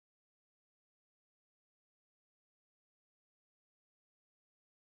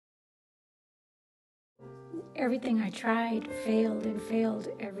everything I tried failed and failed.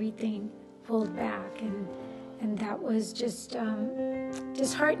 Everything pulled back, and that was just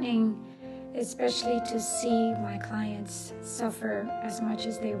disheartening, especially to see my clients suffer as much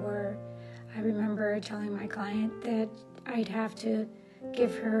as they were. I remember telling my client that I'd have to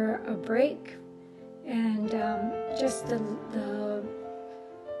give her a break, and just the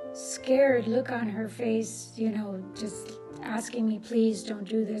scared look on her face, just asking me, please don't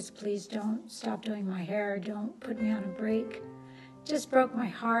do this, please don't stop doing my hair, don't put me on a break, just broke my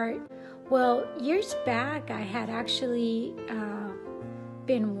heart. Well, years back, I had actually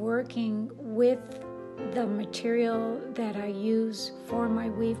been working with the material that I use for my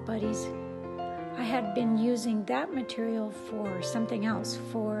weave buddies. I had been using that material for something else,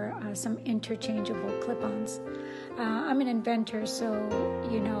 for some interchangeable clip-ons. I'm an inventor, so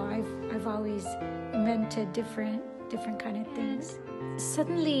I've always invented different kind of things.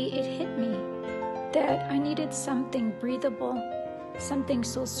 Suddenly it hit me that I needed something breathable, something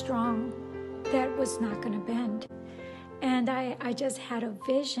so strong that was not going to bend. And I just had a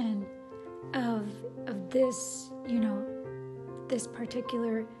vision of this, this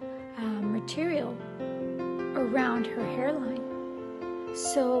particular material around her hairline.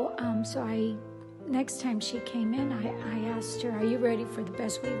 So I, next time she came in, I asked her, are you ready for the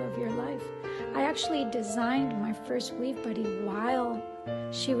best weave of your life? I actually designed my first weave buddy while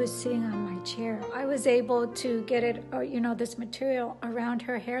she was sitting on my chair. I was able to get it, this material around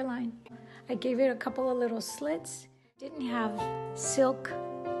her hairline. I gave it a couple of little slits. It didn't have silk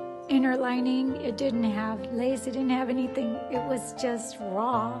inner lining, it didn't have lace, it didn't have anything. It was just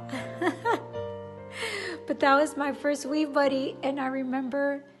raw. But that was my first weave buddy, and I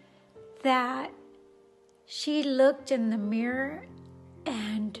remember that she looked in the mirror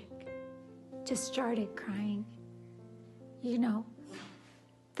and just started crying.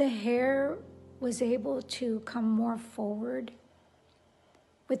 The hair was able to come more forward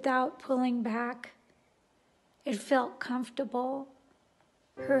without pulling back. It felt comfortable.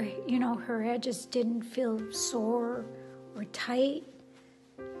 Her edges didn't feel sore or tight.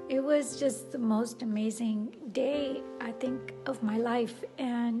 It was just the most amazing day, I think, of my life.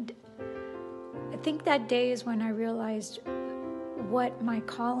 And I think that day is when I realized what my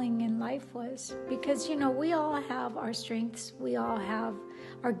calling in life was. Because, we all have our strengths. We all have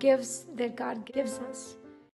our gifts that God gives us.